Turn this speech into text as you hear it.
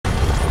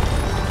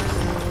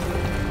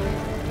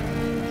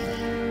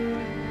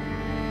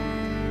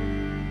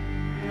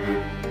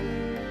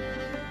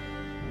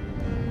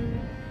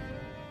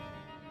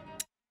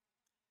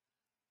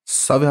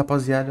Salve,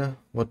 rapaziada,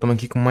 voltamos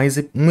aqui com mais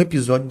um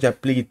episódio de A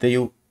Plague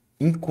Tale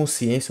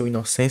Inconsciência ou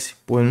Inocência.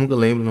 Pô, eu nunca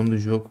lembro o nome do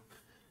jogo.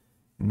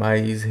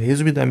 Mas,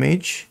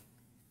 resumidamente,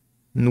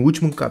 no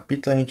último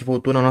capítulo a gente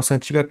voltou na nossa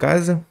antiga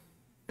casa,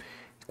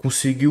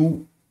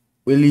 conseguiu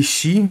o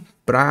elixir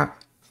pra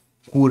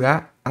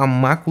curar a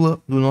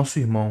mácula do nosso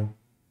irmão.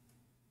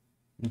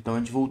 Então a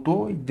gente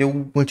voltou e deu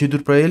um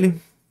antídoto pra ele.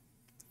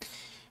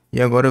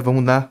 E agora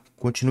vamos dar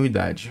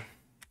continuidade.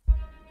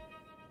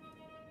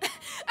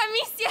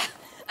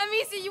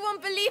 You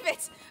won't believe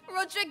it!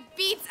 Roderick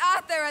beats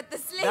Arthur at the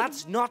sling!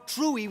 That's not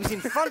true, he was in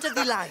front of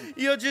the line!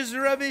 You're just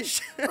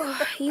rubbish!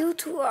 You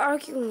two are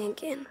arguing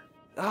again.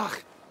 Ugh,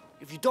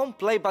 if you don't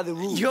play by the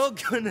rules... You're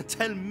gonna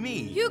tell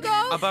me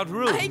Hugo! about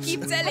rules? I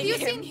keep telling you.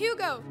 Have you seen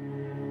Hugo?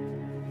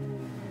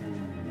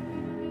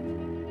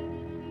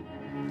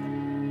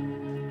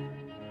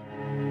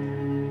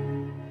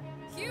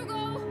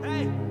 Hugo!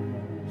 Hey!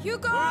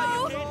 Hugo! Where are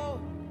you, kid?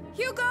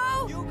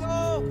 Hugo!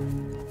 Hugo!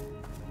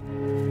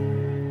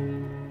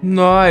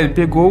 Não, ele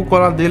pegou o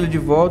colar dele de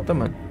volta,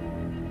 mano.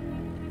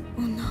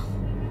 Oh, não.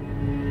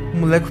 O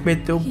moleque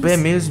meteu o pé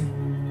mesmo.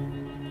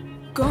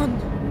 Gone.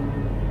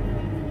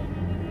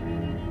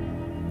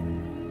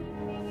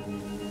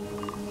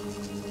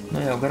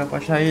 Agora pra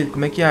achar ele,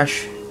 como é que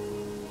acha?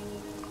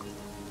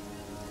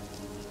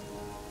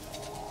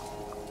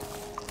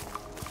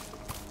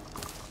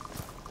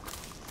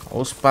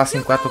 Olha os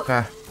passos em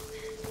 4K.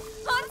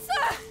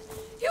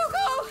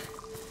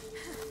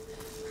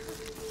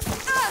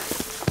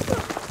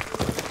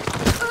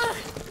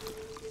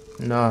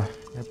 Não,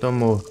 já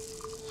tomou.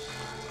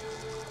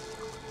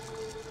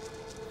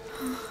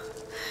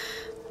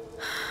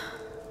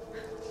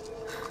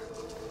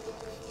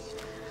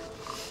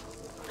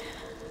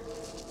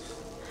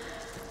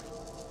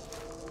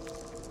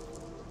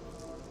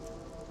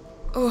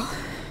 Oh,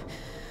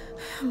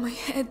 my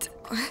head.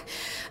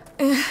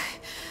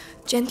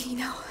 Gently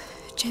now,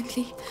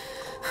 gently.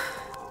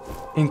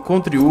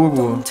 Encontre Hugo.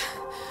 Don't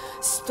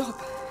stop.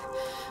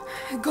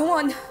 Go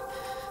on.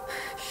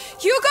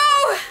 Hugo!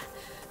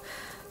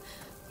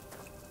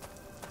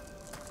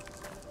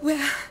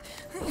 Where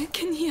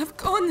can he have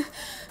gone?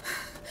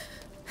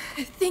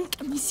 Think,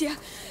 Amicia.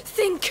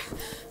 Think.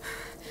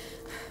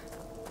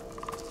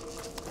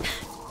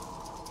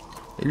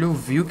 Ele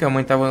ouviu que a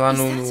mãe tava lá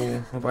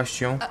no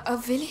bastião. A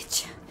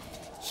village?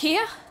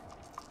 Here?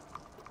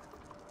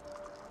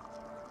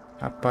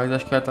 Rapaz,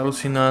 acho que ela tá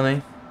alucinando,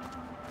 hein?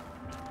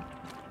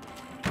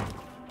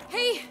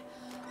 Hey!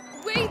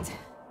 Wait!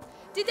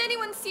 Did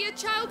anyone see a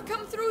child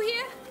come through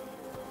here?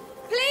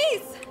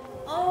 Please!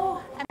 Oh,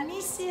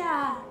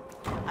 Amicia!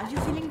 Are you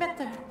feeling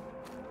better?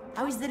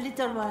 How is the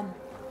little one?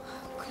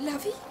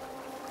 Clavi?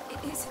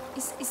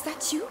 Is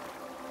that you?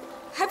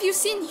 Have you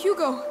seen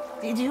Hugo?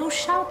 Did you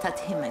shout at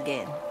him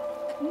again?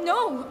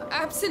 No,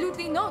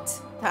 absolutely not.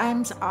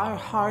 Times are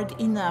hard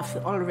enough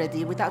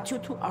already without you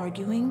two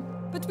arguing.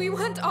 But we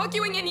weren't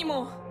arguing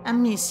anymore.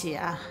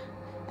 Amicia,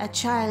 a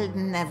child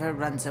never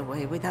runs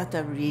away without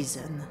a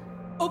reason.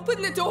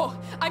 Open the door.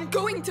 I'm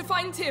going to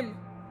find him.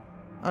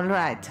 All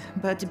right,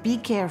 but be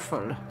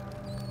careful.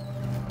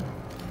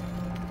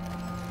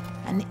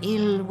 An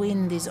ill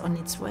wind is on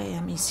its way,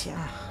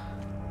 Amicia.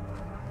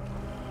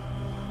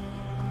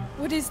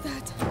 What is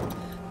that?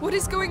 What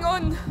is going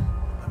on?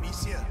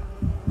 Amicia,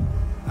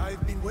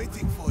 I've been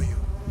waiting for you.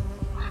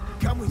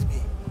 Come with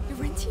me.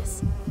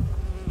 Laurentius?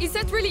 Is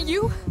that really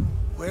you?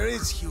 Where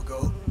is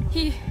Hugo?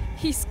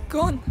 He's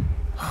gone.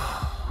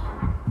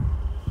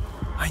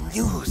 I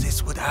knew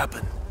this would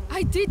happen.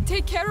 I did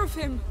take care of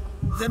him.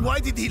 Then why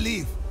did he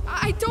leave?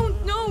 I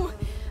don't know.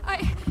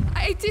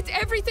 I did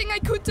everything I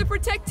could to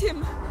protect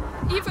him.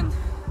 Even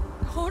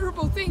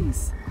horrible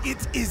things.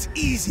 It is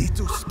easy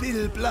to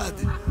spill blood,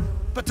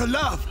 but to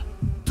love,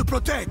 to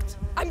protect.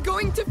 I'm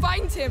going to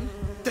find him.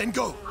 Then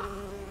go,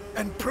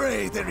 and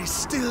pray there is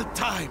still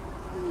time.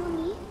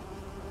 Mommy,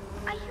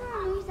 I hear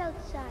a noise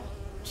outside.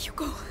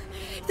 Hugo,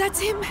 that's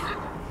him.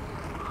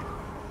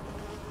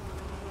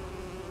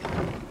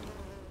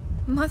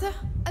 Mother?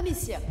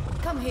 Amicia,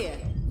 come here.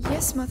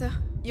 Yes, Mother.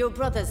 Your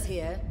brother's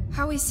here.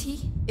 How is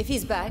he? If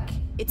he's back,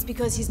 it's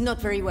because he's not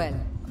very well.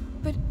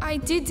 But I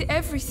did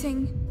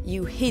everything.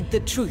 You hid the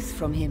truth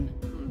from him.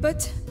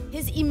 But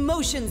His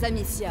emotions,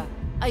 Amicia.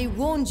 I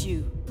warned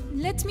you.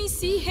 let me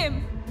see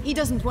him. He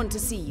doesn't want to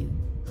see you.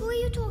 Who are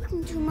you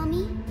talking to,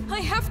 Mommy? I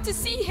have to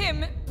see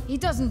him. He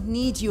doesn't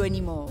need you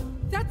anymore.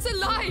 That's a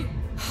lie.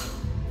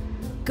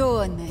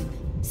 Go on then.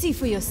 See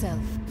for yourself.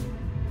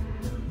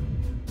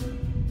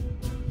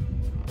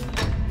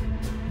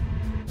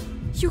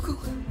 Hugo,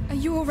 are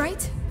you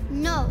alright?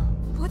 No.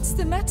 What's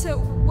the matter?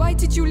 Why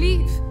did you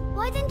leave?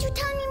 Why didn't you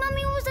tell me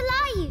Mommy was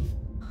alive?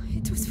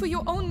 It was for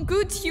your own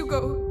good,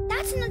 Hugo.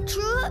 That's not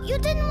true. You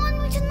didn't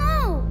want me to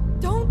know.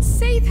 Don't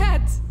say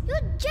that.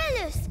 You're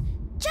jealous.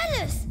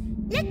 Jealous.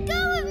 Let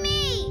go of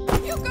me.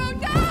 Hugo,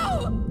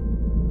 no!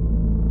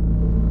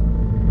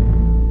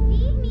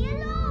 Leave me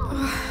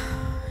alone.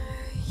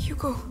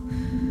 Hugo.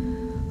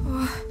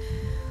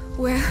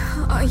 Where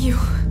are you?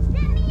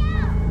 Let me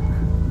out.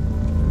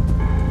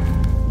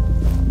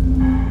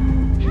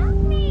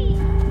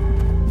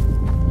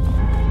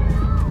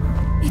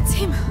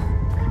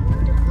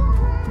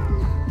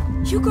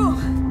 Hugo!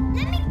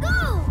 Let me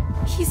go!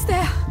 He's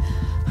there.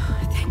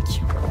 Thank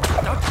you.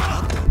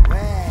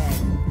 Well,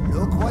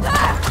 look what...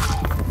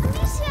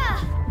 Amicia!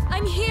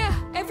 I'm here.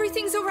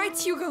 Everything's alright,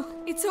 Hugo.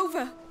 It's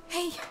over.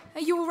 Hey,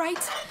 are you alright?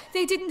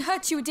 They didn't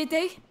hurt you, did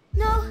they?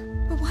 No,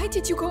 But why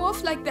did you go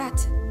off like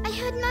that? I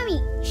heard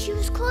Mummy. She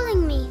was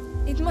calling me.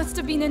 It must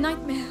have been a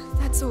nightmare,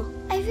 that's all.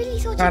 I really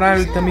thought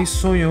Caralho, it ele was também her.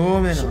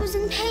 sonhou, She menor. was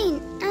in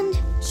pain, and...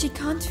 She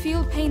can't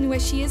feel pain where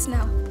she is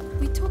now.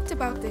 We talked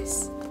about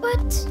this.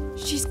 But...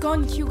 She's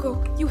gone,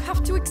 Hugo. You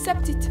have to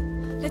accept it.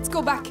 Let's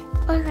go back.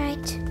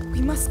 Alright.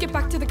 We must get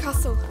back to the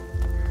castle.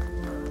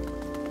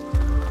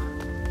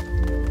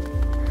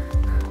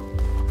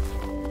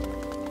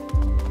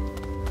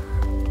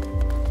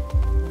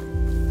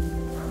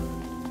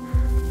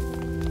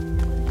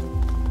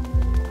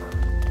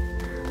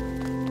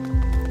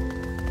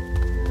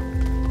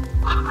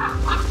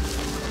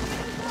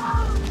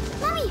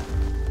 Mummy!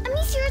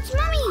 Amicia, it's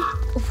Mummy!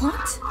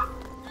 What?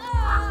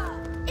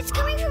 It's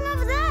coming from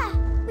over there.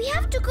 We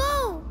have to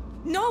go.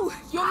 No,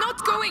 you're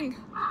not going.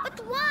 But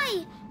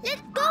why? Let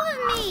go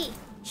of me.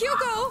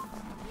 Hugo,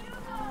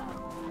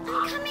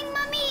 I'm coming,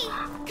 Mummy.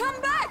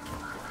 come back.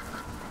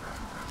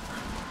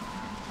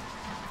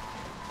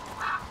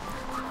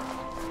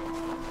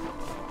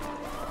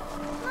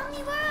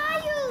 Mummy, where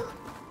are you?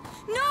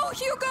 No,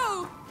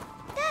 Hugo.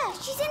 There,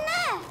 she's in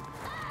there.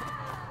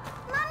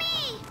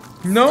 Mummy!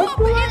 Não, Stop,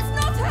 pô. it's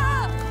not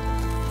her.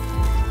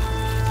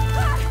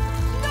 Ah,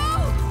 no,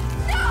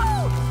 no.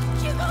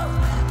 Hugo,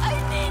 I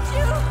need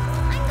you.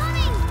 I'm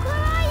coming.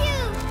 Where are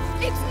you?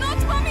 It's not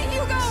Mommy,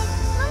 Hugo.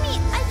 Mummy,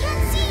 I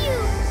can't see you.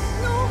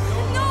 No,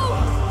 no.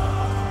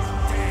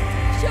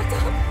 Shut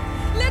up.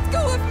 Let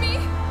go of me.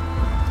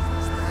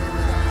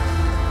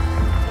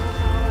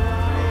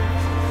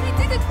 I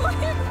did it for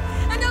him,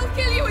 and I'll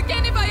kill you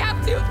again if I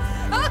have to.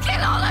 I'll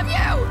kill all of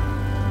you.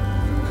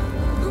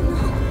 Oh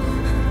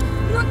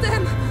no, not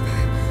them.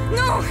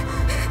 No.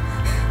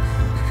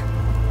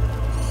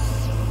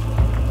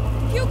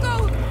 Hugo,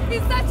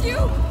 is that you?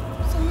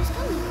 Someone's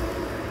coming.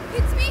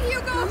 It's me,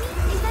 Hugo.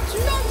 Mommy, is that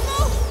you? Don't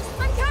move.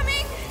 I'm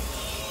coming.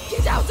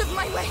 Get out of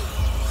my way.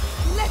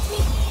 Let me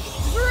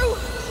through.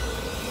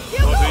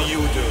 Hugo. What are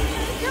you doing?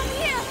 Come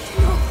here!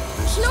 No,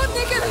 no,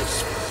 Nicholas!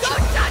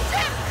 Don't touch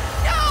him!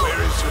 No!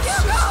 Where is your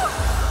Hugo!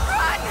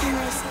 Run!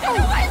 Get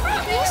away from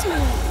me! There's no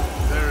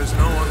one. There is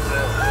no one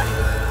there.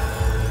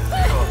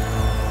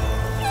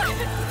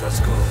 Let us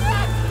go.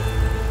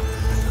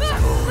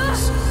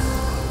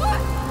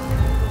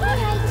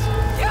 Alright.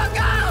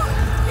 Hugo!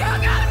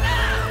 Hugo,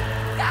 no!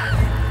 No!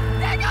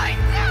 They're going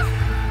to...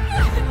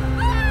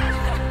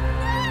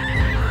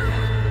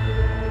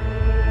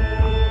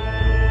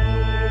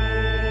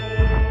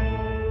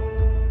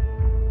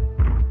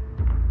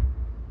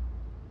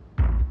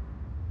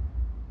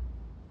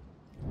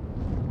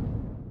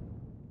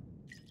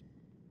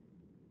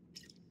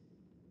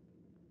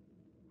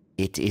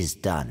 It is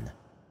done.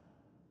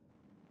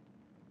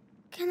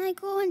 Can I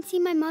go and see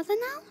my mother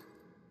now?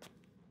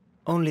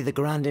 Only the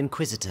Grand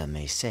Inquisitor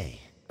may say.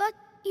 But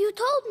you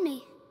told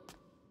me.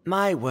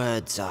 My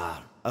words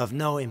are of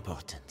no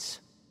importance.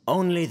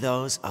 Only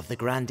those of the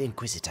Grand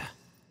Inquisitor.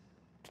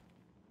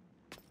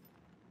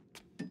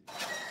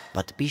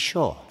 But be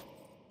sure,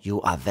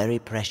 you are very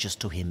precious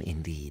to him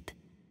indeed.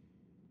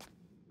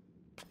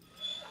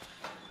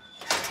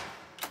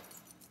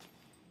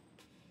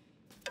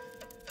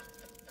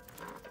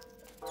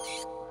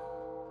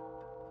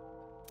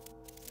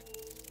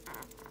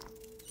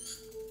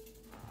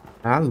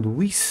 A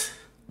luz?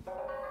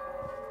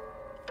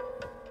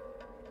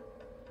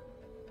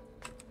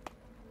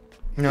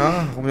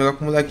 Não, vamos jogar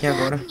com o molequinho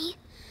agora. Me.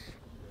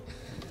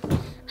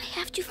 I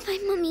have to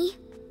find Mummy.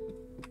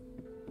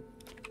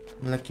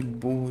 Moleque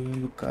burro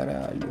do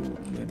caralho,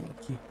 mano.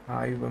 Que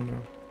raiva,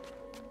 mano.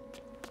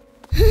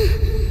 My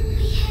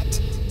head.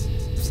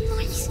 What's the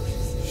noise?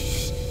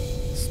 Shh.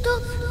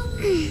 Stop.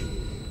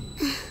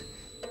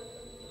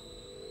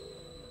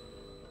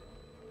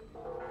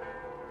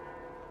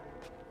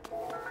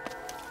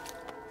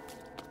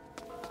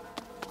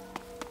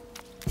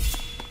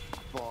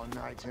 Four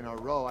nights in a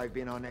row I've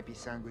been on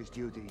episanguis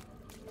duty.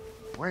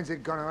 When's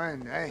it gonna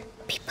end, eh?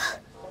 People.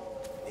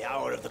 The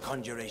hour of the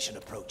conjuration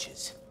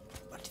approaches.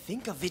 But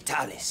think of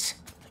Vitalis.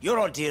 Your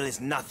ordeal is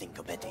nothing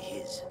compared to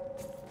his.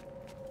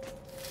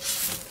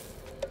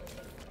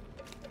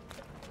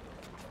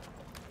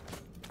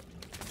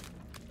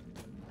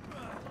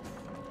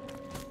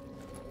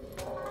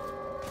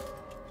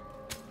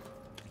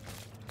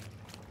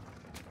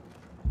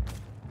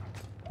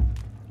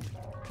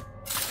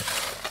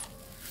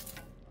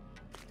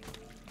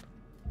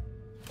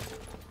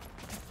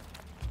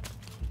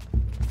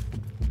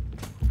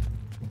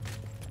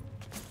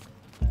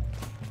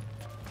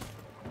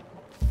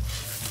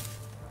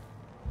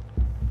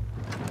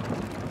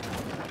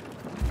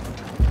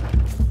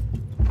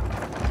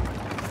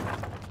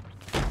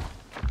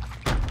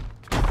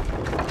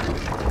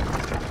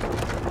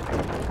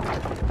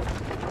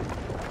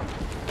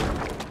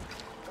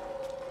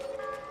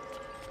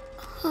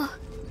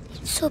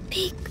 So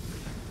big.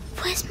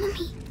 Where's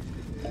Mummy?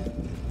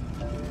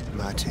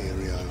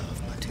 Material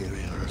of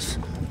materials.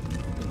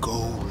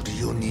 Gold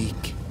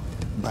unique.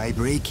 By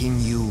breaking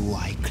you,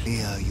 I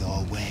clear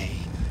your way.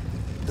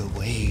 The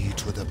way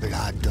to the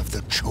blood of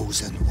the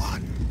chosen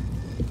one.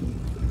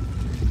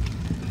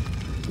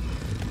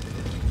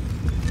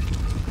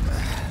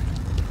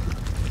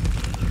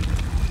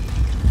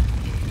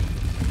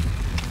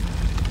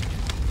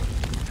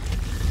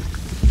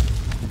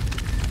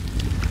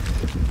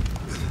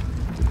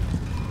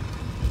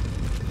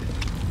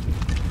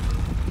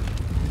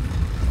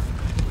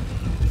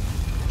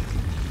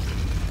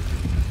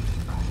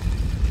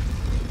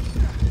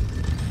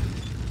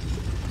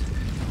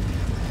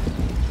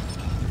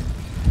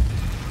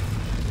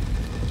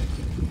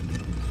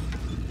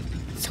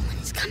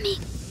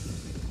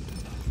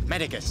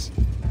 Medicus,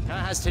 how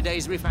has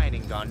today's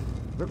refining gone?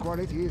 The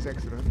quality is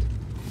excellent,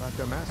 but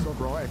the mass of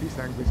raw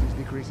episanguis is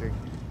decreasing.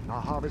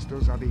 Our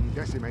harvesters are being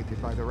decimated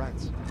by the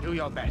rats. Do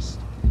your best.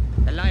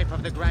 The life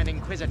of the Grand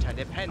Inquisitor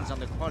depends on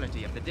the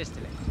quality of the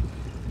distillate.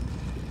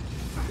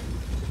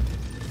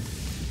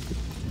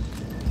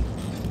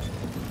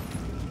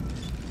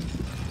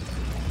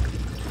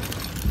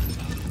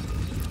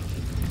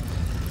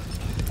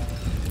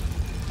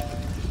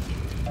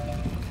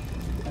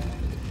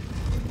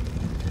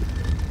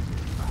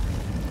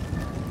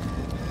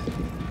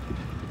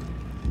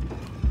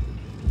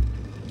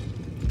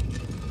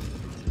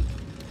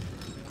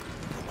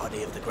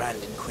 Of the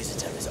Grand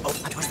Inquisitor is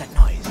open. What was that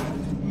noise?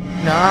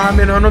 Ah,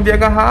 menor, não vi a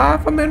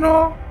garrafa,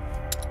 menor.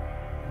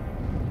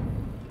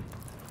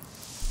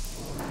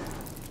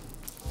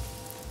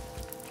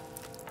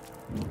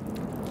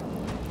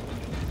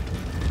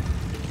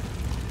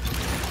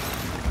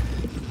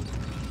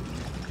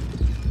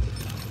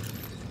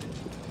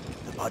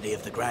 The body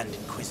of the Grand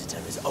Inquisitor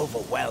is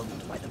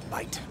overwhelmed by the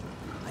bite.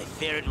 I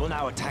fear it will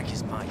now attack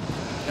his mind.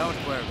 Don't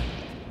worry.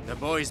 The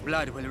boy's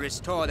blood will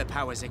restore the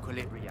power's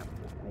equilibrium.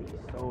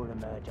 Soul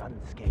emerge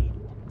unscathed.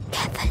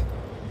 Careful.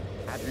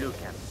 Ad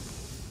lucem.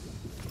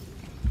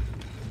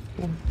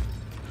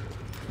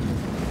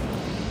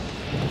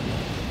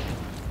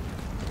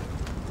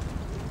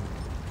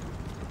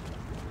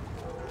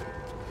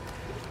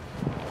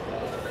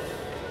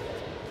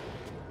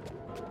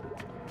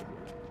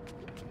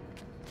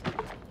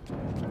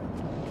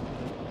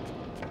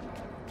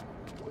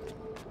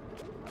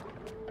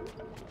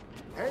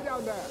 Hey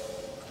down there!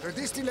 The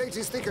distillate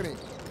is thickening.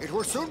 It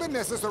will soon be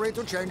necessary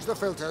to change the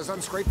filters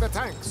and scrape the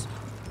tanks.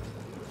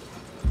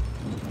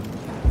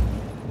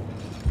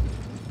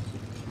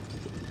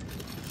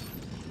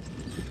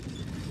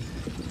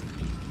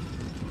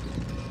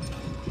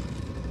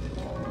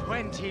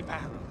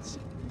 £20.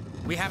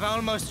 We have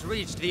almost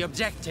reached the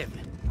objective.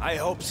 I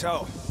hope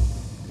so,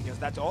 because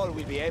that's all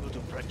we'll be able to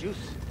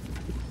produce.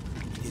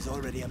 It is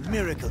already a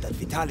miracle that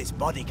Vitalis'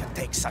 body can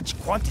take such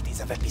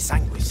quantities of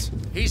episanguis.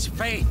 His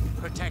faith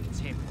protects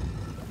him.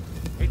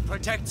 It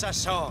protects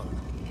us all.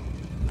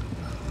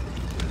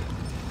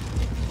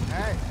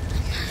 Hey!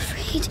 Not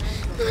afraid.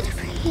 Not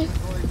afraid.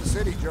 Going to the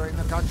city during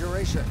the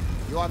conjuration.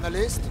 You on the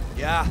list?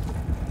 Yeah.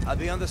 I'll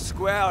be on the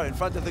square in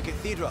front of the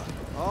cathedral.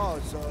 Oh,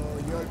 so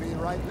you'll be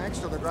right next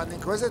to the Grand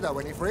Inquisitor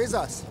when he frees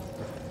us.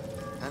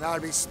 And I'll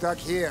be stuck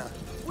here.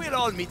 We'll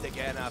all meet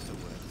again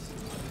afterwards.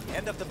 The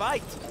end of the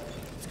bite.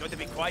 It's going to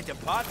be quite a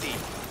party.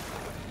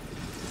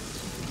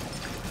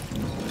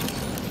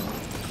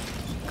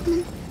 Come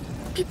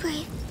on. Be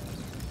brave.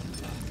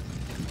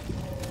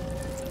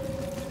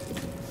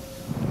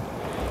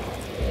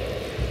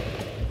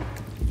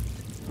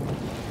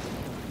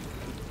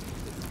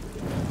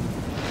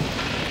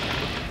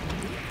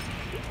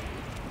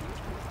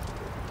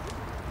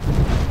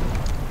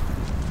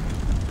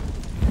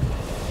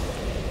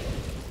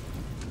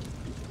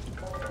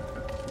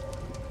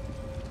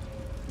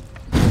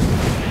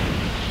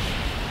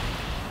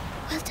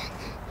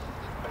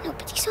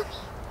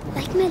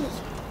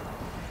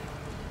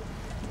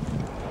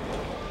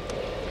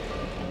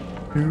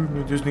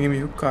 Meu Deus, ninguém me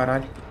viu,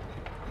 caralho.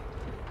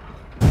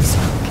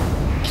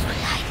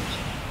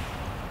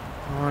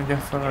 Olha a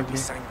faga.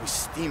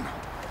 Steam.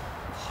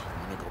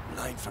 I'm gonna go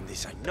blind from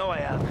this. I know I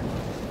am.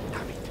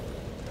 Damn it.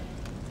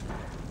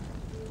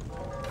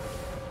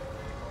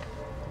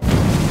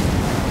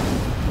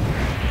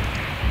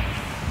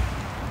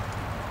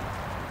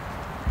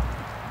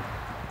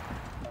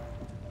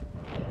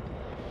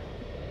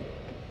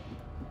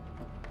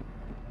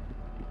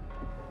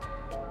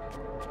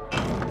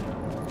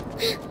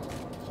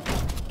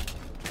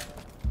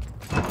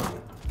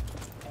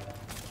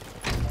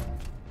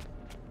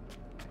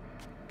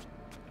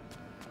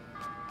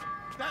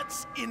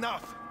 That's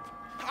enough.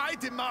 I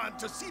demand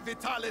to see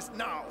Vitalis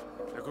now.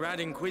 The Grand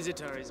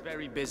Inquisitor is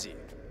very busy.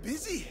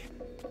 Busy?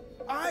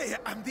 I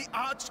am the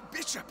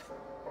Archbishop.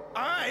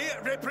 I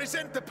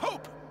represent the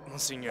Pope.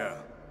 Monseigneur,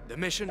 the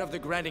mission of the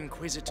Grand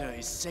Inquisitor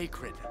is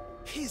sacred.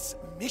 His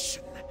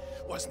mission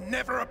was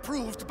never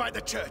approved by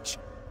the Church.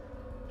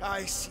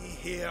 I see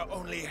here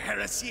only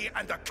heresy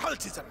and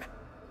occultism.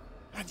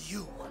 And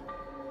you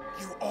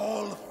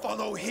all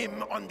follow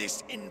him on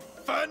this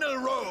infernal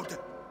road.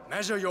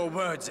 Measure your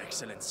words,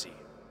 Excellency.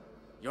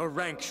 Your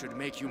rank should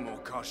make you more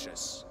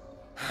cautious.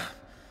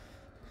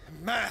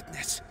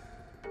 Madness!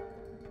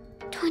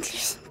 Don't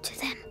listen to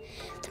them.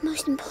 The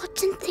most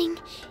important thing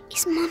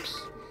is Mommy.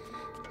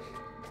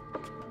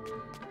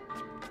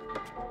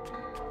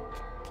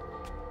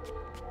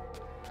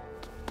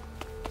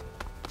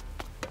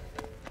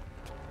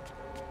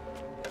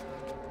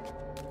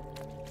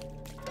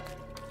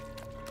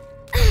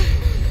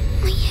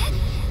 My head.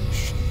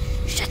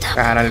 Shut up.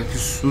 Caralho, que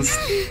susto.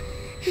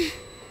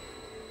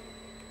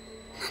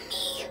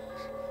 Mommy,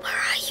 where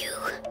are you?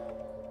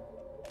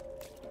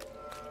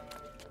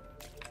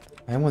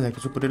 Aí, moleque,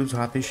 eu sou o poder dos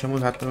ratos e chamo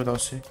os ratos pra ajudar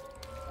você.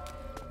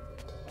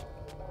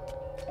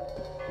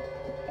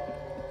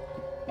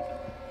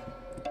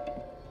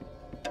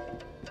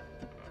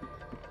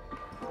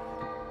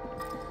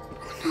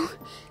 Oh no,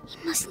 he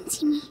mustn't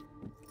see me.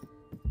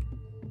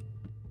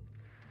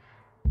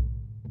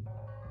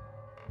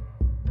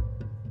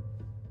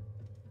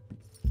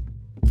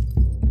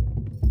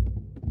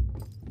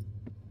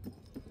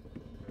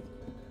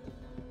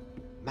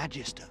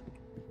 Magister,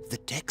 the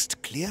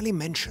text clearly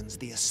mentions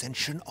the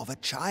ascension of a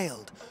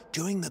child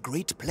during the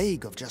Great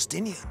Plague of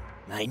Justinian.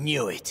 I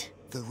knew it.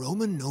 The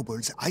Roman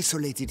nobles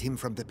isolated him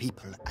from the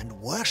people and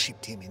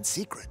worshipped him in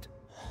secret.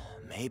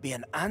 Maybe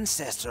an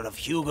ancestor of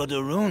Hugo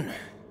de Rune.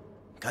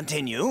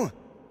 Continue.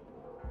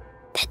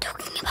 They're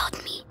talking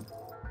about me.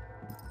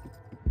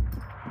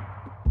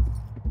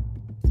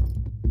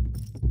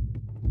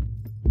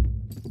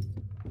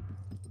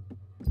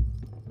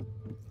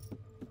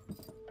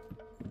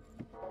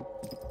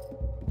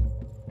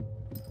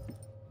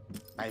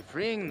 By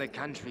freeing the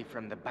country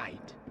from the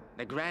bite,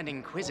 the Grand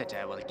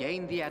Inquisitor will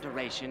gain the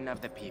adoration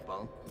of the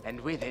people, and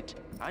with it,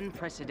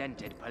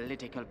 unprecedented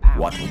political power.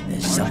 What with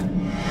this?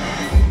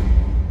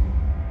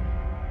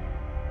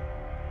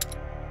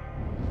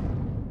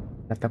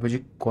 Já tava de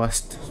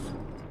costas.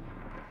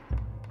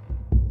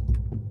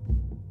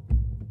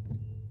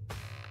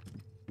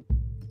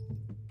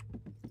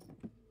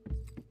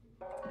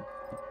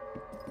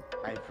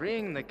 By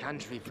freeing the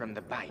country from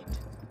the bite,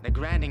 the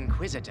Grand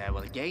Inquisitor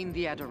will gain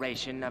the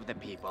adoration of the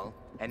people,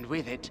 and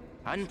with it,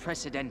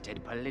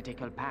 unprecedented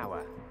political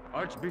power.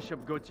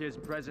 Archbishop Gautier's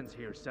presence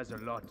here says a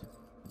lot.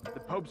 The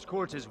Pope's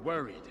court is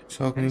worried.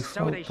 Só que me And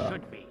so they falta.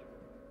 should be.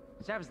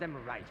 Serves them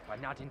right for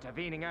not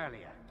intervening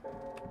earlier.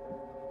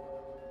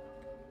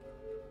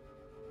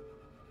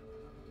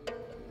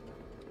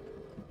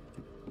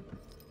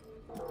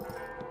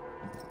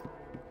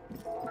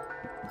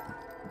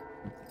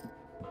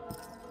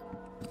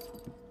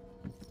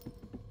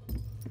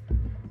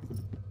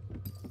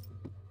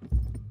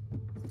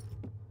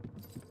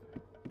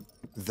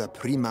 The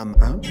primam...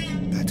 Huh?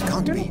 That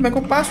can't be. Como é que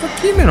eu passo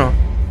aqui, menor?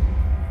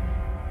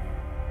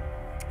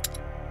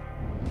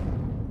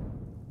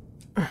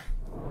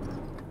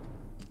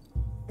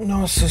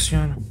 Nossa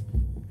senhora.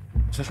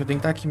 Acho que eu tenho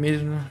que estar aqui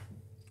mesmo, né?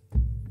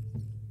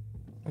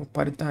 O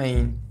pare tá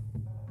indo.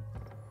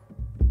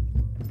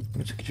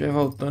 Se aqui estiver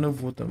voltando, eu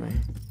vou também.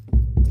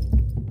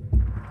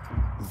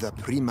 The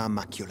prima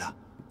macula.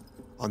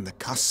 On the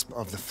cusp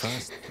of the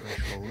first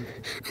threshold,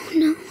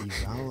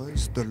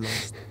 devours the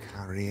lost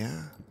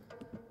carrier,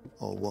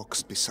 or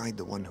walks beside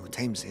the one who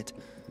tames it.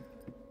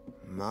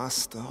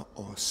 Master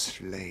or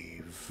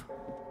slave,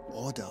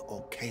 order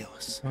or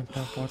chaos.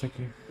 Tá a porta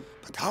aqui.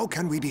 But how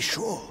can we be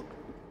sure?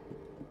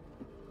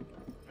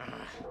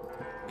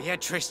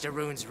 Beatrice de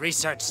Rune's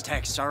research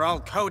texts are all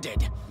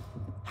coded.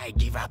 I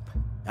give up.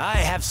 I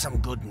have some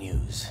good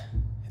news.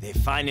 They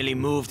finally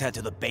moved her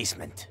to the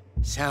basement.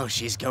 So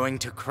she's going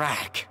to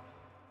crack.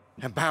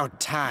 About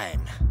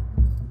time.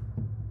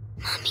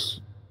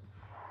 Mommy.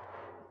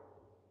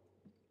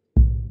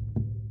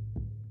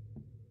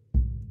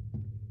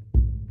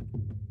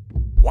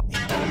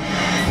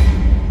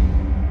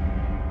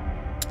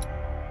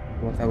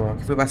 Bom, tá bom.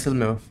 Aqui foi vacilo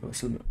meu. Foi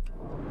vacilo meu.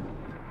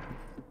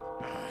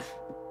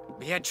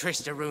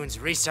 Beatrice de Rune's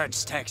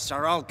research texts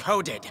are all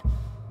coded.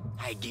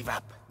 I give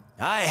up.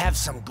 I have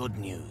some good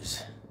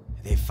news.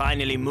 They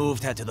finally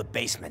moved her to the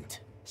basement.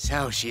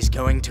 So she's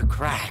going to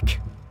crack.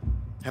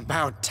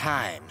 About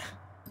time.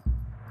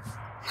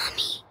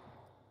 Mommy.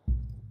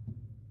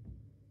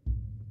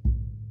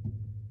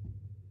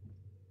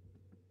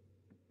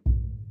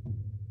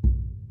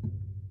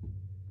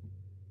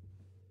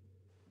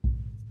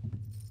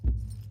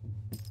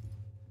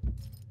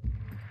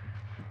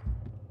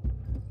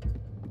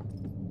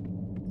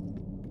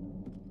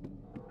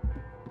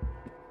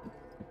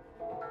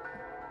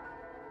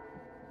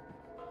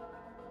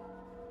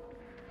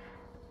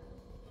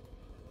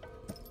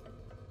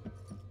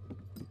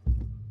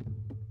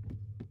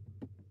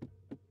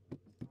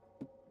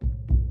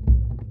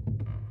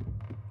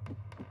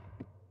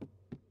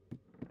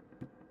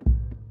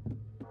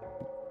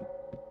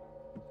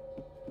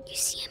 You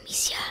see,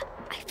 Amicia,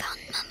 I found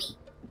Mommy.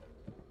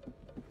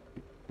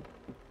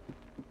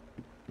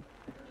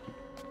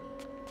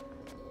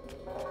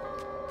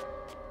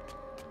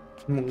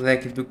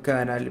 Moleque do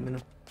caralho, mano.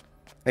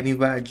 O cara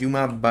invadiu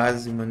uma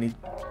base, mano. E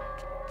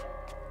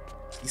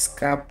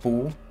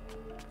escapou.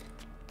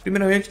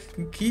 Primeiramente,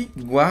 que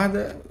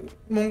guarda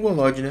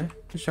mongolode, né?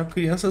 Deixar a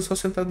criança só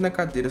sentada na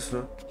cadeira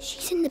só.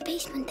 She's in the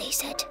basement, they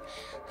said.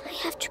 I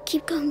have to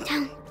keep going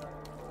down.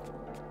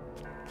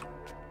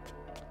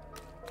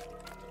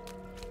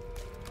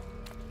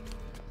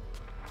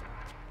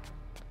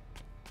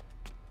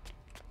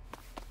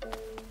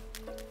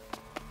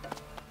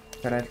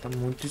 Caralho, tá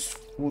muito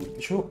escuro.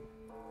 Deixa eu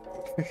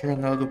fechar a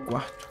janela do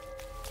quarto.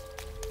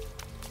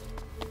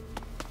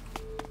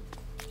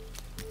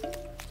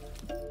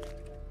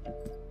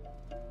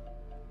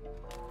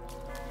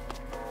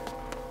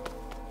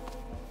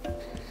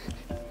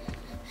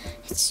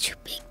 It's too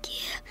big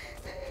here.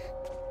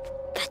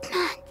 That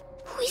man,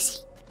 who is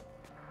he?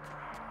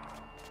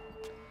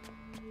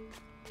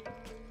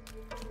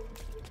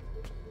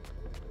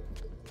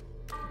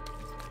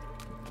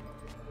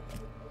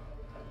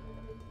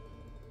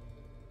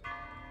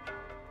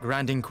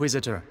 Grand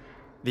Inquisitor,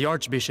 the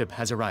Archbishop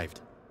has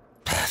arrived.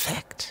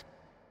 Perfect.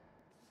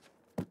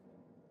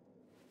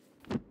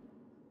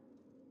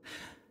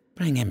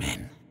 Bring him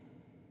in.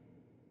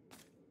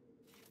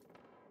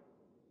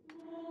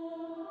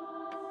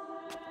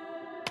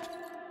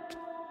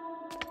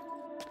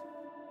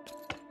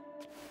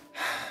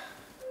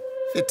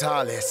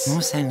 Vitalis.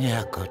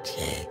 Monseigneur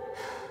Gautier,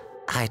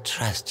 I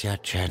trust your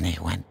journey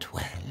went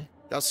well.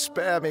 Now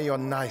spare me your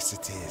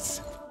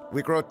niceties.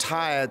 We grow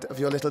tired of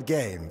your little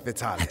game,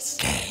 Vitalis.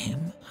 A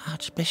game,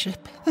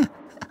 Archbishop?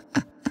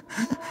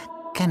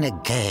 Can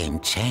a game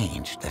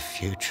change the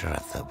future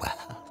of the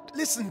world?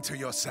 Listen to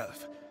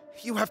yourself.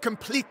 You have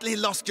completely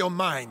lost your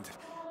mind.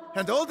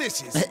 And all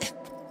this is...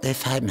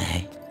 If I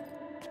may,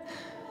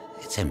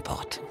 it's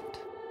important.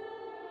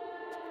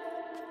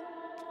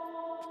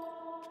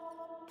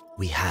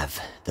 We have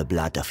the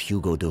blood of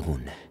Hugo de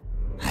Rune.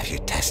 Have you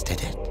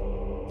tested it?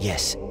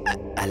 Yes.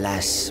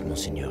 Alas,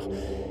 Monseigneur.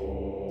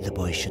 The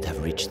boy should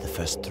have reached the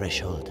first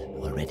threshold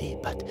already,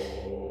 but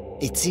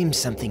it seems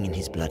something in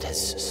his blood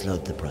has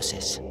slowed the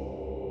process.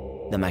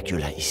 The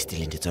macula is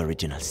still in its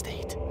original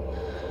state.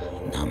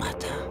 No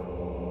matter.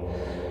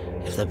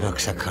 If the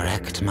books are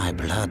correct, my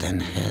blood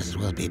and his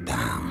will be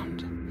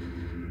bound.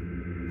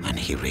 When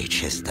he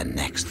reaches the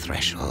next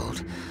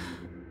threshold,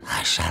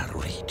 I shall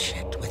reach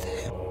it with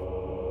him.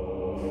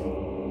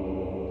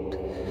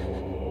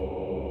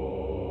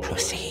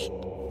 Proceed.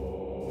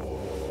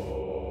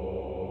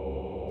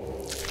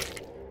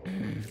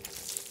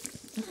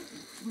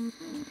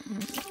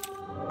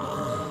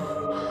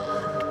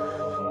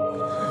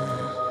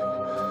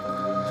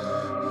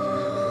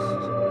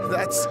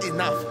 That's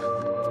enough.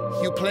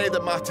 You play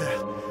the martyr,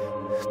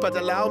 but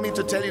allow me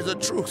to tell you the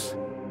truth.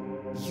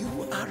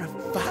 You are a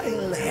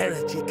vile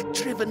heretic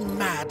driven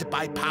mad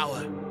by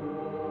power.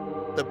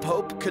 The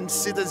Pope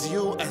considers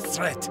you a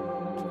threat.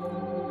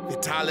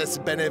 Vitalis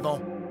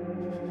Benevent,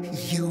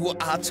 you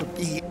are to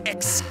be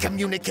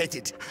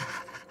excommunicated.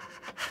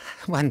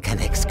 One can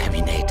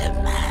excommunicate a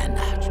man,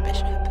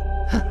 Archbishop,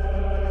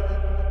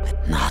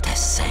 but not a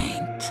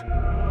saint.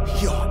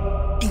 Your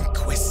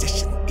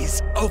Inquisition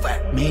is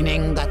over.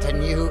 Meaning that a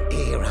new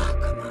era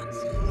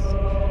commences.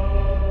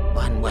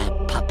 One where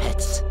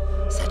puppets,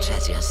 such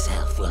as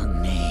yourself, will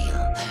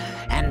kneel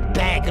and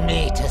beg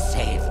me to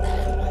save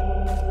them.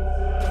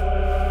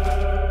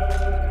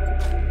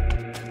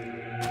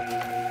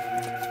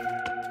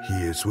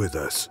 He is with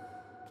us.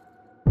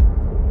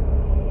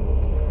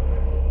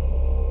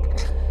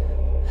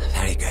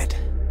 Very good.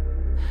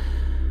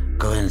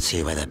 Go and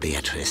see whether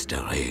Beatrice de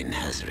Rune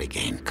has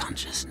regained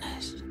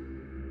consciousness.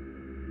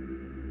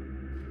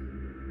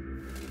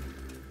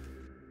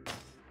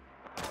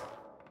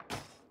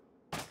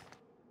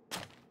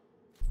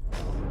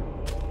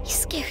 He's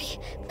scary,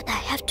 but I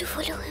have to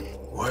follow him.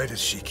 Why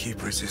does she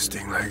keep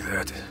resisting like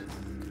that?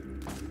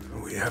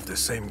 We have the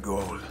same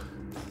goal.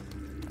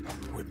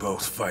 We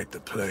both fight the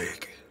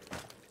plague.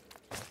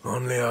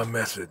 Only our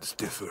methods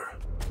differ.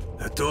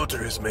 Her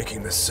daughter is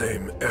making the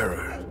same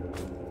error.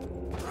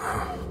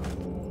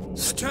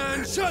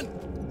 Attention!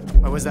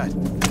 What was that?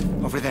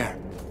 Over there.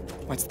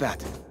 What's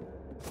that?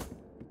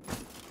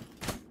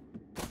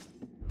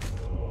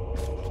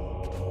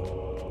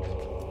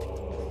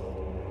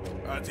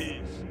 At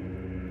ease.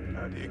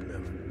 Ad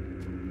ignem.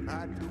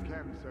 Ad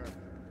lucem, sir.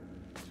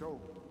 So,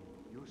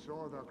 you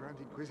saw the Grand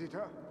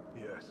Inquisitor?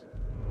 Yes.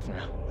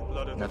 No, The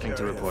blood of nothing the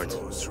to carrier report.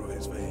 flows through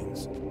his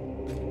veins.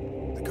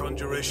 The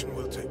conjuration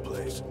will take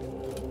place.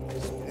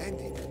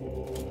 Splendid.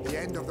 The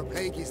end of the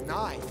plague is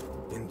nigh.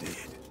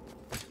 Indeed.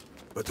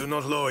 But do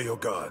not lower your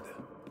guard.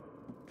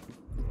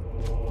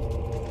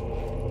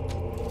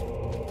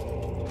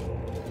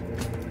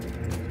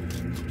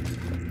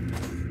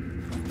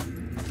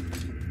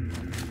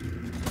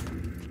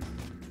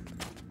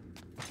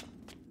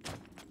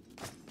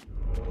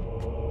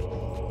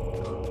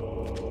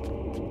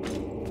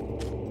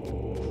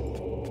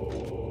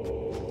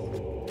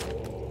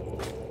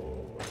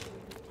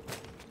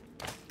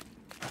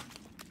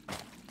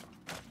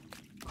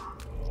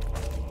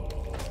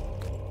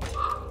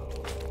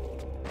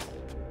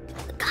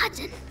 The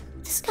garden.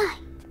 The sky.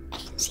 I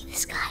can see the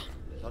sky.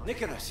 Lord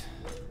Nicholas,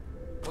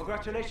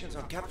 Congratulations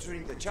on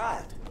capturing the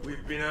child.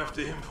 We've been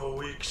after him for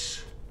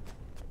weeks.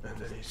 And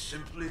then he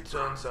simply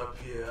turns up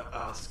here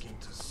asking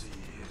to see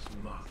his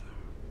mother.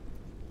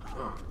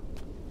 Huh.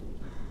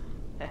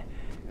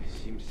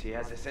 Seems he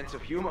has a sense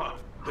of humor.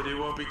 That he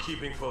won't be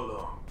keeping for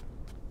long.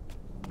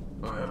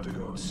 I have to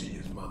go and see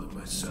his mother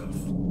myself.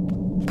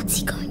 What's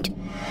he going to...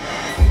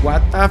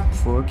 What the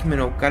fuck,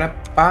 mano? O cara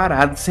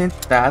parado,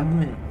 sentado,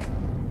 mano.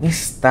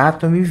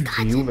 Estátua me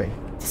viu, velho.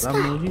 Pelo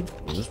amor de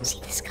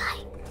Deus.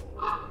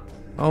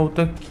 Ó,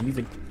 outro aqui,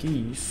 velho. Que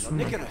isso,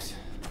 mano? Nicholas,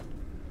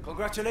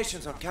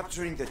 congratulations on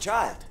capturing the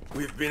child.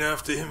 We've been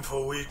after him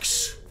for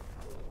weeks.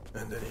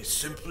 And then he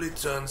simply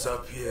turns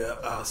up here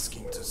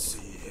asking to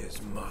see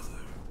his mother.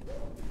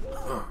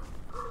 Huh.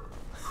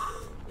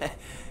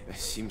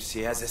 Seems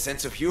he has a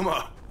sense of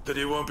humor. That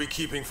he won't be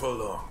keeping for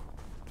long.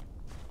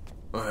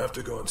 I have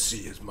to go and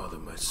see his mother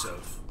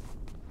myself.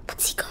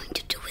 What's he going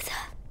to do with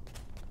her?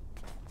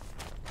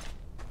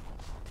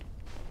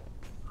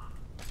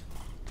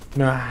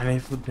 Ah, nem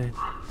fudendo.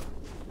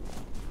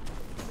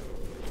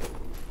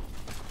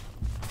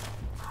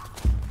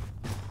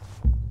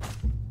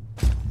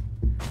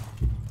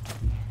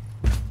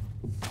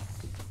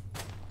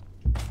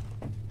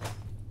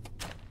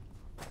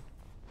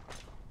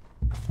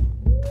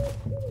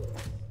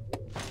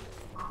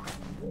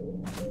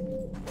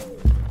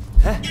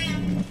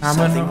 Ah,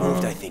 Something mano.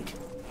 moved, I think.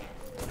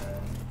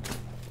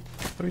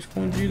 Tô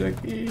escondido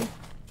aqui.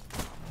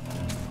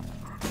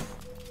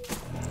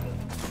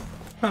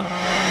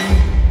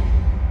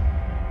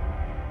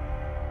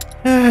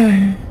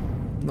 Ai.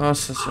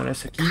 Nossa senhora,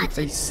 essa aqui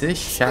vai ser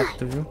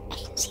chato, viu?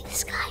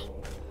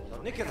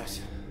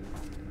 Nicholas,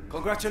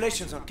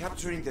 congratulations on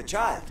capturing the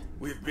child.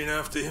 We've been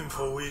after him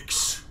for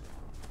weeks.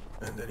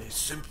 And then he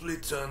simply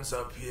turns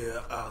up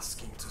here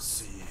asking to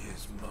see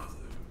his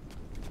mother.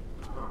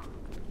 Huh.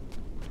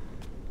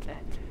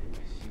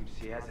 Seems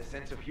he has a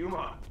sense of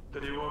humor.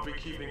 That he won't be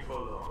keeping for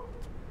long.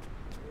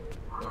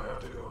 I have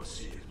to go and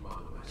see his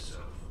mother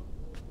myself.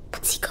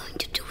 What's he going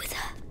to do with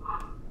her?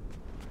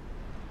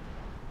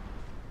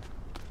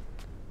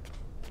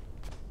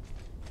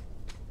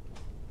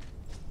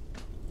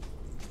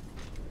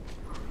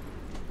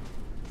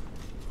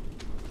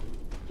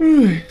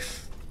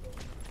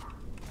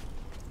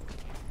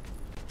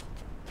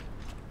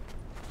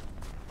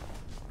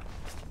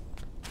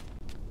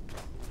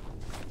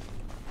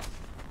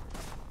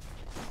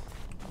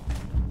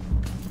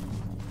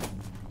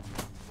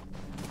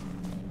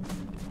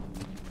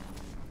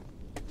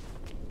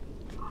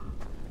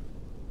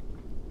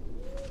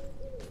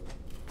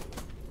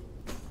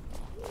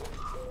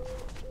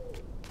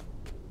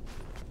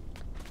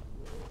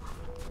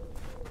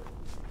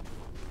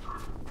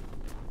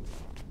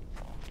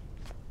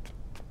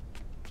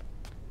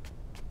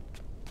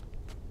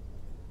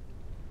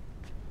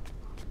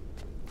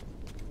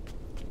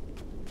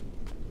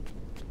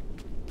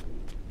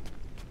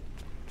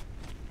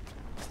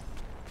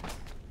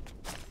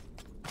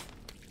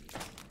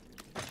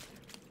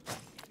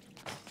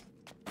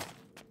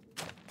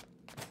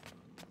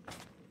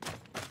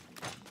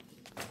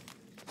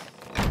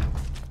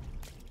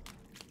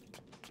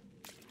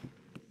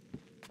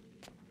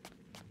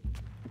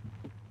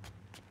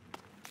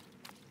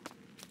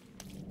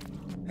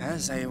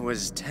 As I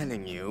was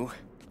telling you,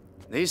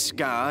 this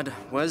guard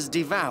was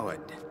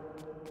devoured,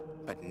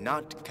 but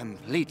not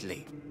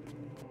completely.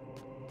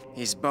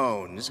 His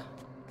bones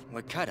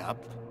were cut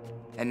up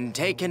and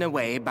taken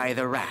away by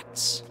the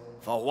rats.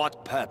 For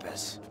what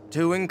purpose?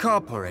 To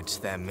incorporate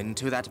them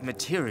into that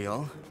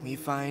material we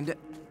find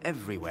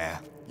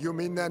everywhere. You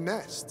mean their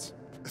nests?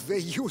 They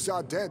use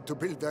our dead to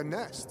build their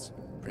nests.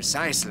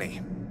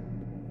 Precisely.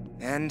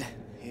 And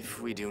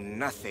if we do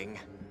nothing,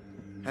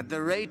 at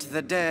the rate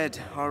the dead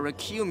are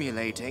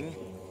accumulating,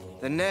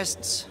 the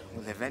nests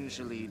will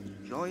eventually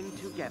join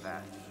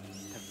together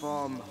to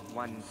form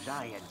one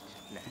giant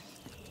nest.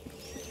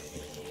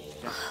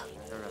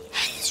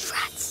 These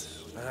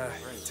rats.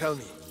 Tell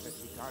me.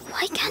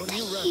 Why can't I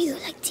hear you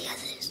like the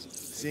others?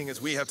 Seeing as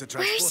we have to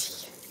Where transport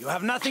is he? You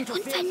have nothing to I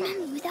won't fear find from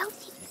Mommy without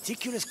him.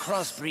 Meticulous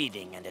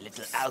crossbreeding and a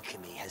little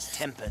alchemy has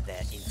tempered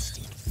their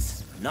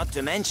instincts. Not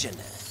to mention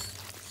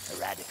a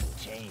radical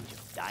change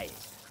of diet.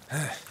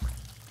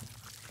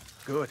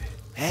 Good.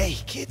 Hey,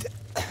 kid.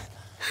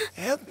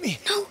 Help me.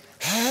 No.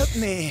 Help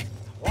me.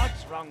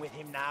 What's wrong with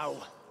him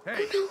now?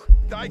 Hey,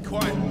 die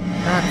quiet.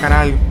 Ah,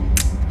 caralho.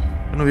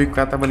 Eu não vi que o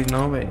cara tava ali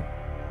não, velho.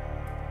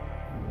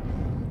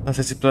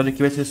 Nossa, esse episódio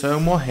aqui vai ser só eu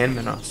morrendo,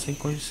 menor. Sem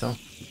condição.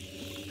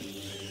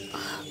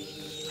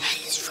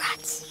 These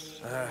rats.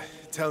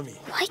 Tell me.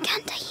 Why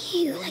can't I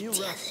hear you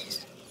like the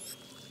others?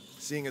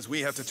 Seeing as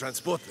we have to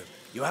transport them.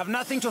 You have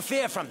nothing to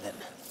fear from them.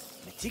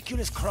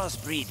 Meticulous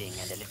crossbreeding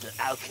and a little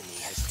alchemy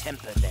has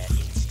tempered their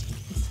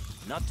instincts.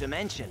 Not to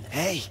mention,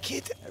 hey,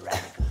 kid, a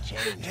radical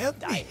change.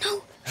 Help me.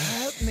 No.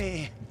 Help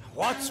me.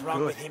 What's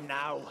wrong with him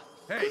now?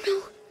 Hey,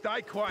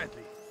 die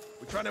quietly.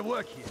 We're trying to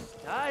work here.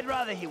 I'd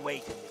rather he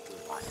wait a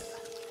little while.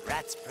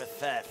 Rats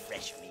prefer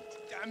fresh meat.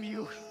 Damn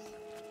you!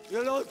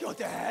 You'll all go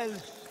to hell.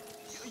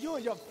 You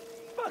and your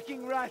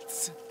fucking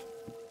rats.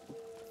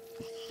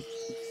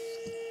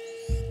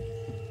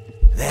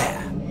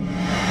 There.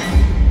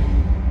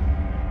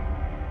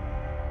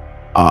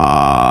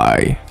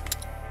 Ai.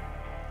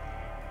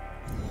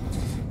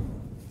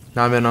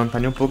 Não, meu, não tá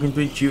nem um pouco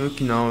intuitivo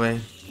aqui não,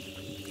 velho.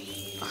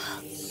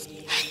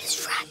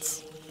 Hellish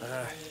rats.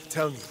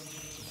 Tell me,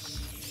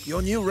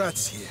 your new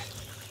rats here,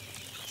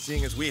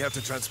 seeing as we have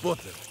to transport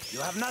them. You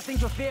have nothing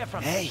to fear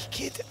from him. Hey,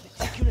 kid.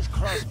 Ridiculous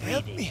cross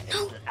Help me.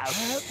 No.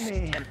 Help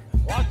me.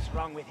 What's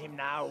wrong with him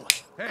now?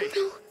 Hey,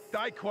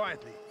 die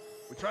quietly.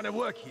 We're trying to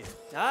work here.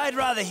 I'd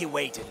rather he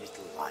wait a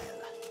little while.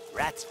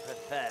 Rats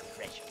prefer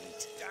fresh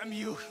meat. Damn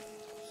you.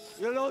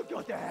 You'll all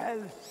go to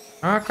hell.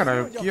 Ah,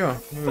 caralho, aqui, ó.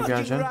 Eu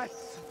viajando.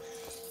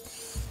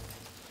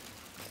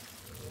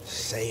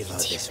 Savor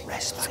this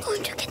respite. He's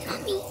going to get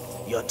Mommy.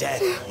 Your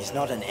death is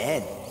not an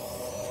end,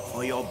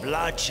 for your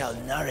blood shall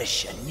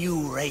nourish a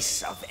new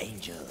race of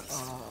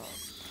angels.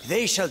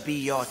 They shall be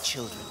your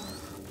children,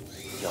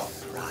 your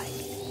pride.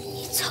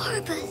 It's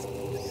horrible.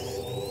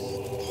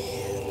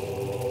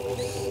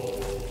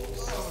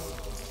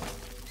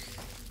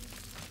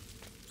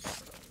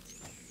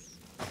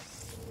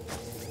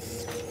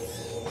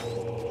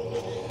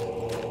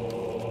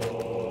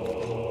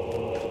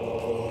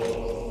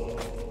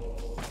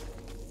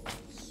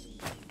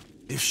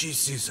 If she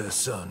sees her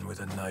son with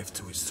a knife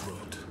to his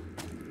throat,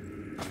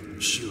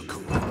 she'll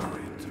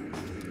cooperate.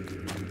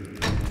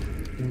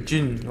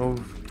 De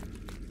novo.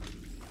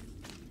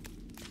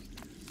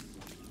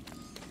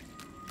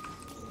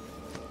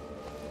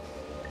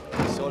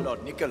 I saw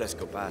Lord Nicholas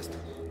go past.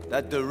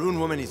 That the Rune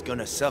woman is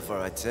gonna suffer,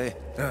 I'd say.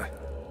 Ah,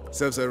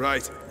 serves her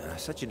right.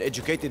 Such an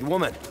educated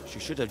woman. She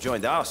should have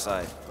joined our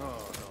side. Oh,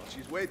 no,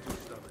 she's way too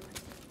stubborn.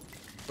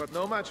 But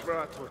no match for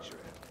our torturer.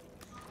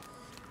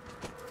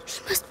 He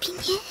must be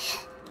near.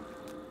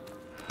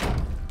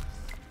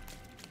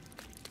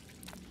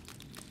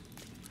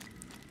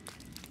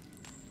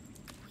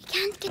 We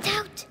can't get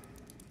out.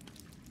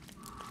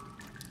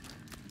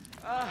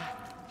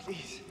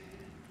 Please,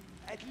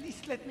 at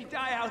least let me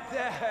die out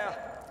there.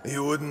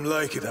 You wouldn't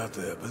like it out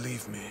there,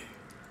 believe me.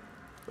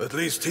 At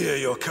least here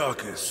your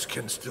carcass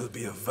can still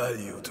be of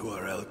value to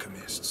our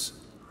alchemists.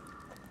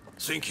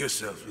 Think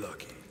yourself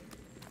lucky.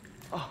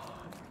 Oh,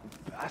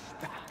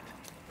 bastard.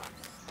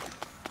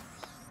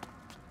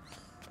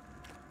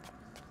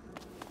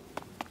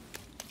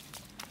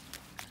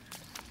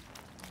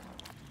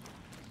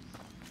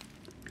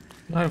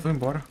 Ah, eu vou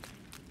embora.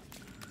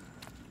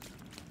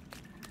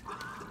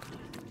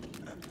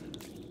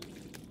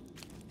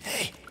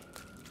 Hey,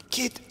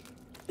 kid.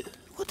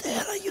 What the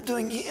hell are you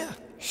doing here?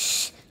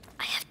 Shh.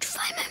 I have to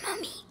find my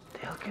Mommy.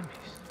 The alchemist.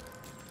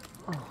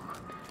 Oh.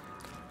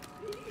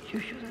 You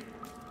shouldn't.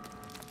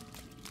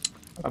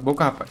 Cala a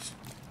boca, rapaz.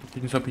 Tô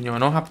pedindo sua opinião,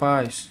 não,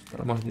 rapaz.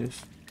 Pelo amor de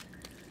Deus.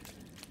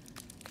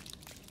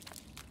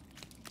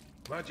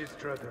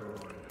 Magistrate,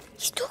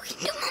 He's talking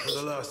to for the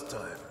Mommy. last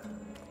time,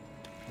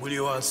 will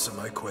you answer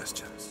my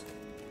questions?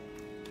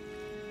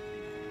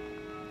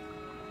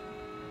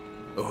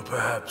 Or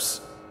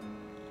perhaps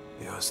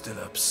you're still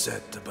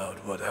upset about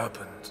what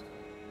happened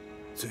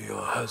to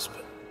your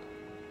husband.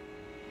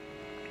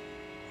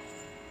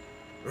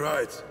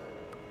 Right.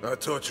 Our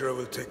torturer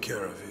will take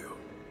care of you.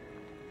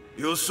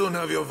 You'll soon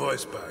have your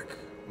voice back.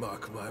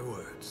 Mark my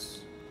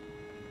words.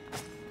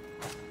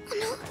 Oh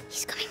no,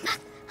 he's coming back.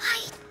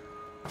 Hide.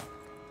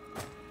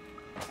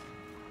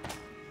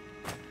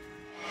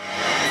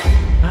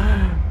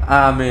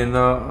 Ah,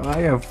 menor.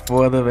 Ai, é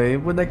foda,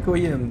 velho. Onde é que eu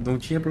ia? Não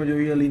tinha pra onde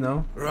eu ir ali,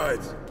 não.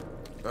 Right.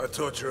 Our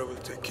torturer will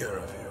take care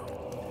of you.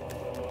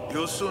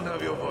 You'll soon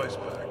have your voice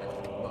back.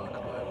 Mark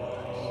my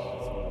words.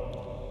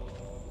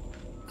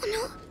 Oh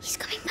no, he's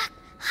coming back.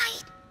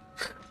 Hide.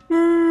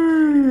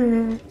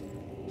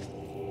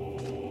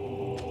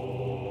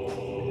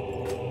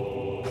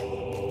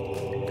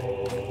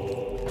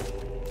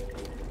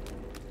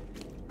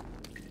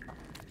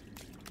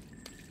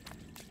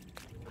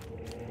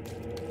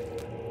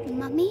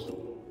 Mommy?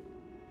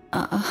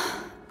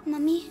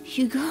 Mommy?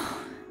 Hugo?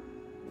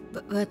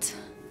 But...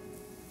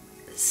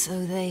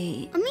 So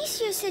they...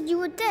 Amicia said you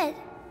were dead,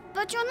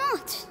 but you're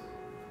not.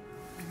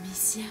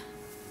 Amicia?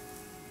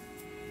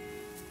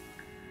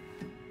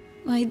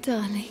 My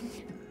darling.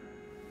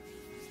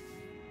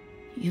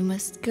 You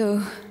must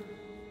go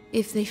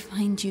if they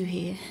find you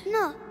here.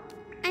 No,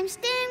 I'm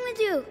staying with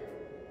you.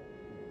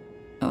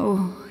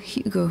 Oh,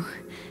 Hugo.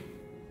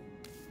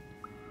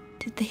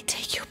 Did they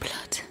take your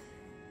blood?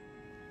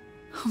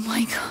 Oh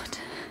my God.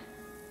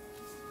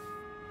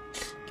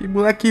 Que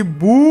moleque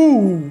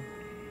burro!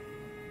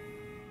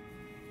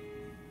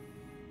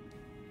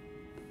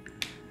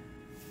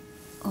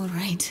 All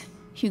right,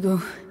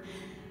 Hugo.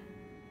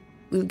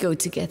 We'll go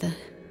together.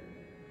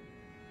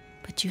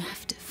 But you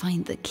have to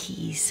find the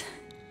keys.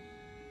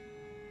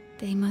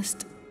 They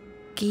must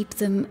keep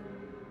them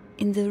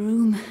in the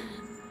room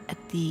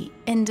at the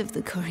end of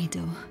the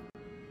corridor.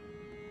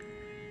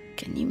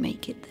 Can you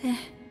make it there?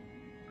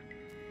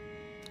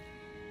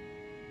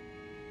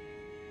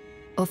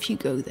 Off you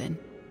go then.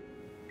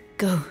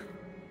 Go.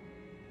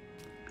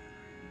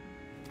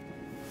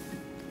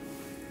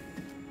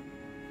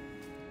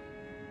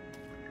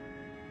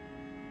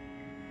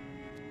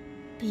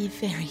 Be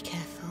very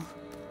careful.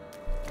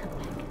 Come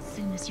back as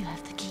soon as you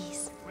have the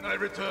keys.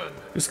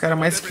 Os caras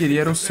mais queriam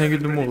era o sangue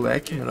do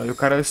moleque, mano. E o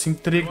cara se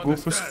entregou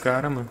pros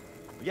caras, mano.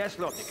 Yes,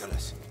 Lord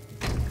Nicholas.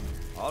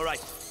 All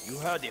right, you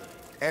heard him.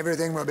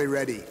 Everything will be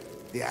ready.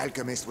 The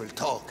alchemist will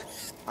talk.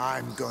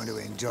 I'm going to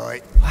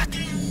enjoy. What?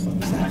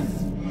 Ah,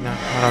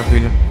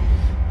 maravilha.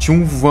 Tinha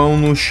um vão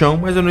no chão,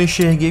 mas eu não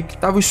enxerguei porque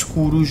tava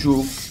escuro o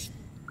jogo.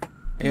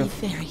 É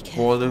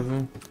foda,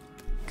 viu?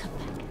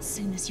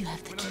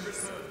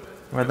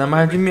 Vai dar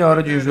mais de meia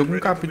hora de jogo, um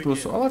capítulo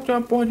só. Olha lá, tem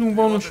uma porra de um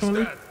vão no chão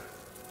ali.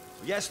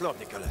 Yes, Lord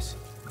Nicholas.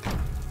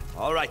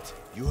 All right,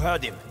 you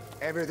heard him.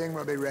 Everything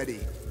will be ready.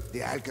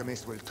 The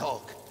alchemist will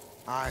talk.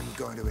 I'm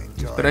going to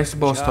enjoy. Esperar esse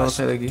bosta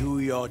sair daqui. Do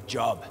your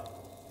job.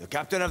 The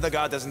captain of the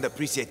guard doesn't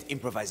appreciate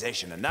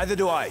improvisation, and neither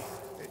do I.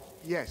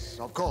 Yes,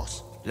 of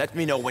course. Let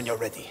me know when you're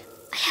ready.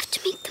 I have to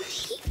make them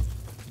leave.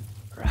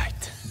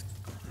 Right.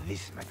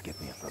 This might get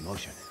me a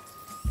promotion.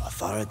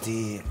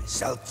 Authority,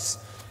 results.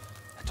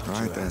 I told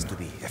you it has to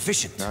be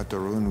efficient. That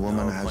Rune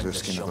woman has the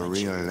skin of a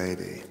real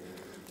lady.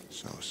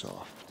 So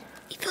soft.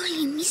 If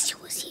only Misha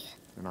was here.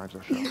 The knives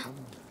are sharpened.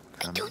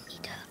 No, I don't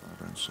need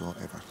her. And so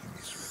everything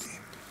is ready.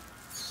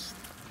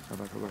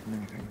 Have I forgotten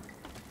anything?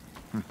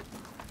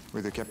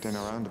 With the captain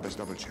around, let's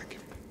double check.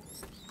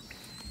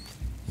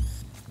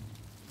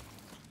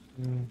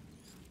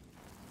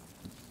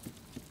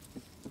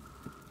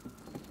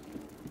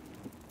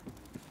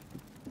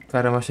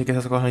 Caramba, achei que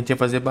essa corrente ia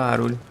fazer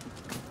barulho.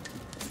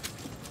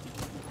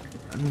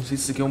 Eu não sei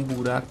se isso aqui é um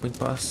buraco pra gente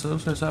passar ou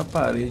se é só a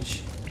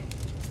parede.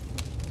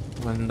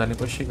 Mas não dá nem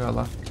pra chegar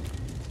lá.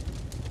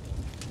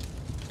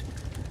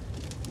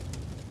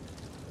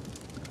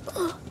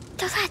 Oh,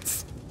 the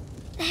rats.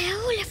 They're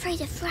all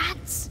afraid of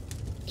rats.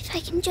 If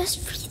I can just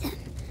free them.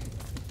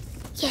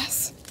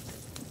 Yes.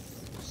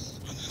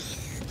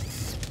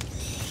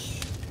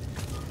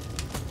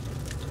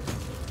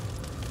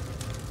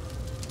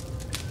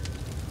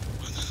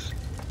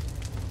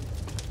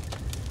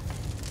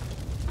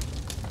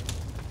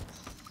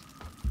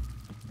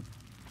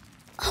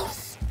 Oh,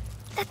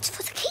 that's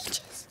for the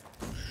cages.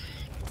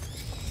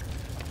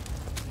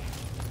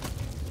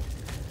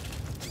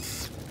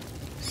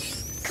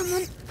 Come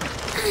on.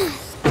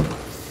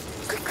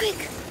 Quick,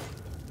 quick.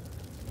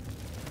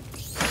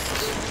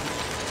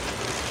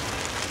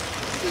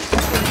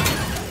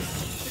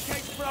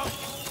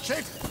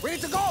 Shit, we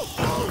need to go!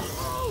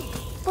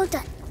 Well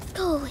done.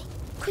 Go away.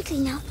 Quickly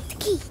now. The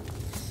key.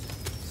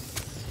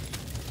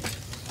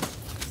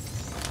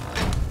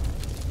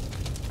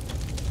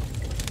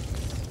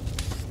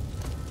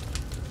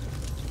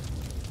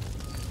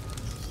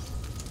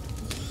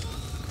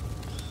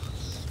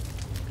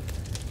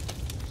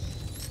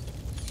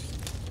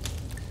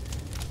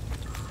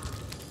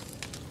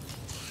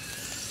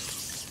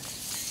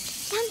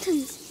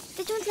 Lanterns.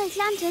 They don't like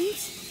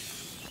lanterns.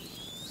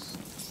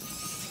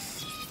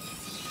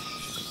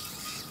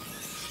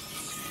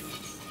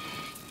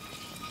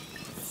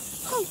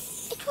 Oh,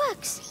 it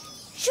works.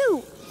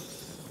 Shoo!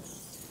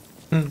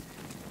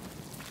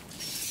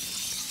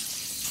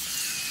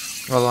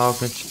 Olha lá o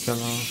que a gente quer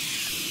lá.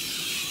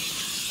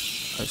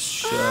 As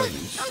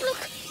chaves. Don't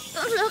look!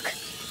 Don't look!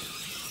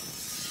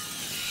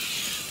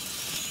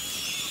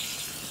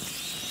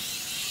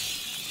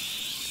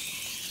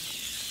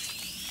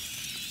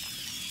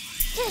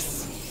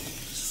 Yes!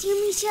 See,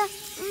 Misha?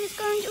 I'm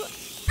going to...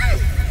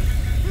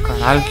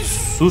 Caralho, que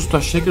susto.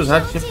 Achei que os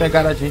ratos tinham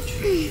pegado a gente.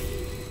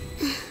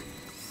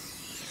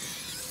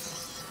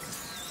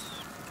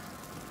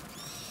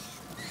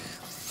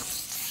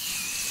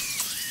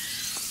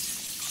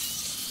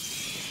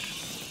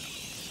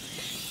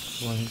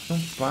 Bom, a gente não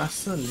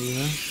passa ali,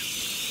 né?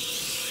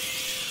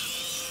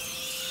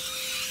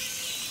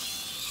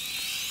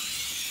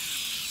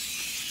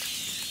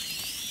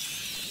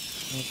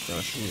 Então,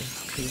 acho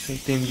que eu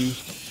entendi.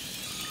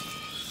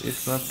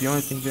 Esse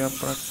lampião tem que virar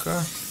pra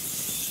cá.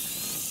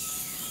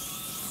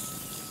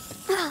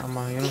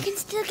 Amanhã. They can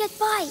still get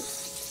by.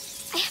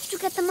 I have to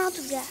get them out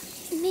of there.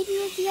 Maybe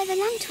with the other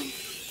lantern.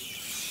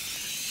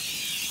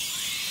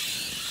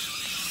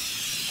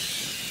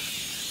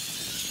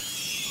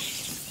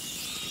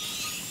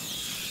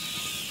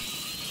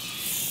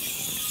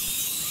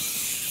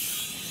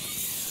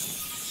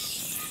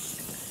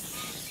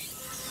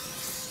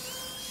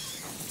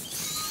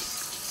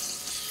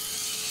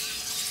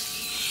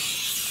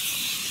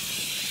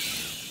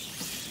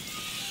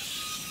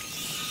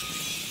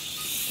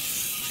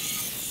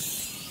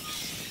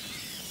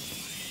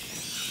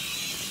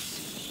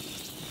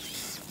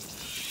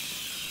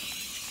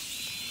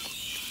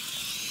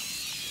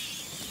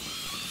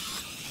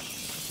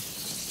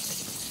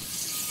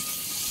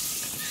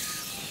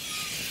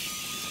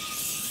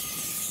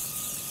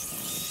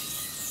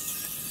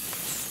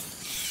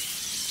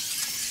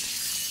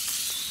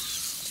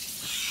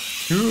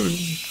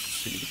 Mommy,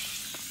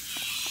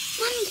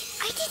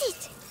 I did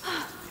it!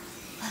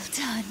 Well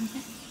done.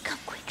 Come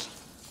quickly.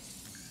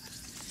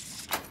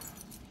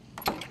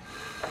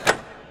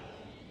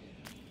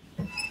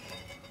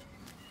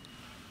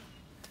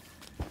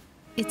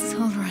 It's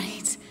all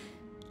right.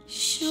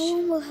 No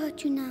one will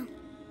hurt you now.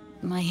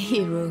 My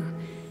hero.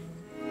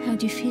 How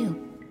do you feel?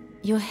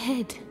 Your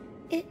head.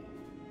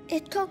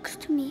 It talks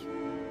to me.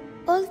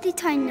 All the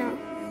time now.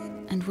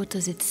 And what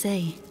does it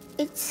say?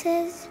 It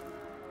says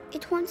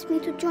it wants me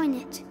to join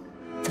it.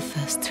 The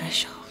first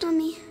threshold.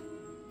 Mommy,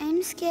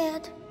 I'm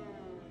scared.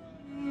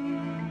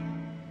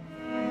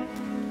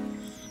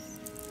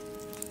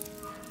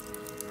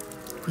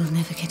 We'll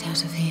never get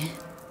out of here.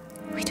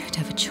 We don't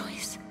have a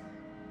choice.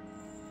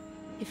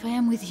 If I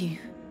am with you,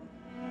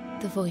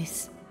 the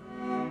voice,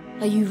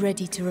 are you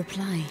ready to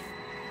reply?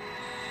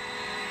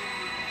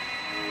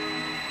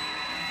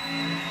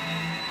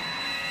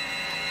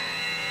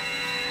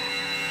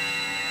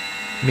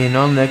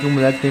 Menor não é que o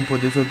moleque tem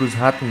poder sobre os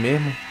ratos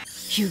mesmo?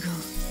 Hugo,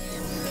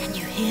 can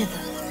you hear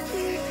them?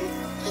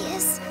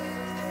 Yes.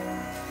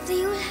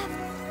 They all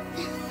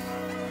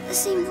have the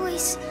same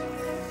voice.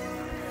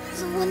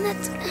 The one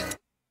that...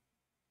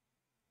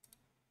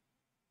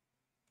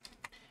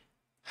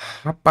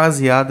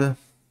 Rapaziada,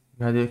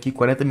 já deu aqui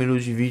 40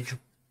 minutos de vídeo.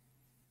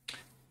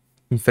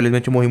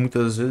 Infelizmente eu morri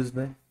muitas vezes,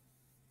 né?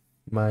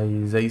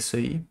 Mas é isso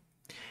aí.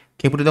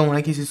 Quem puder dar um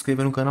like e se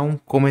inscrever no canal,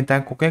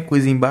 comentar qualquer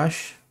coisa aí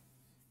embaixo.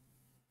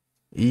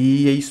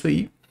 E é isso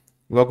aí.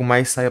 Logo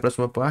mais sai a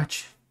próxima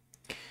parte.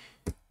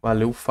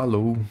 Valeu,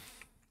 falou.